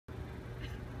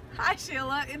Hi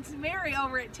Sheila, it's Mary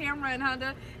over at Tameron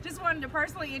Honda. Just wanted to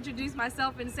personally introduce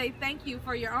myself and say thank you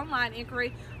for your online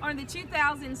inquiry on the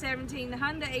 2017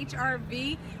 Honda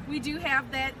HRV. We do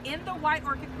have that in the white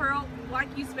orchid pearl like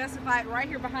you specified right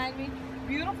here behind me.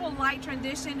 Beautiful light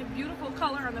transition, beautiful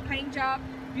color on the paint job,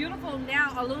 beautiful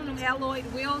now aluminum alloyed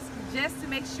wheels, just to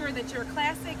make sure that your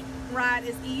classic ride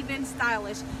is even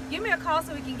stylish. Give me a call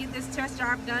so we can get this test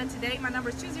drive done today. My number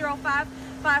is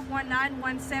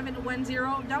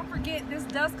 205-519-1710. Don't forget, this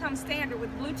does come standard with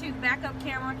Bluetooth backup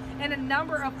camera and a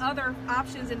number of other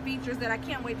options and features that I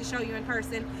can't wait to show you in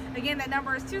person. Again, that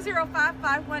number is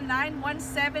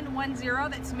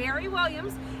 205-519-1710. That's Mary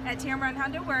Williams at Tameron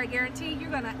Honda, where I guarantee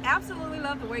you're going to absolutely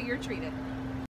love the way you're treated.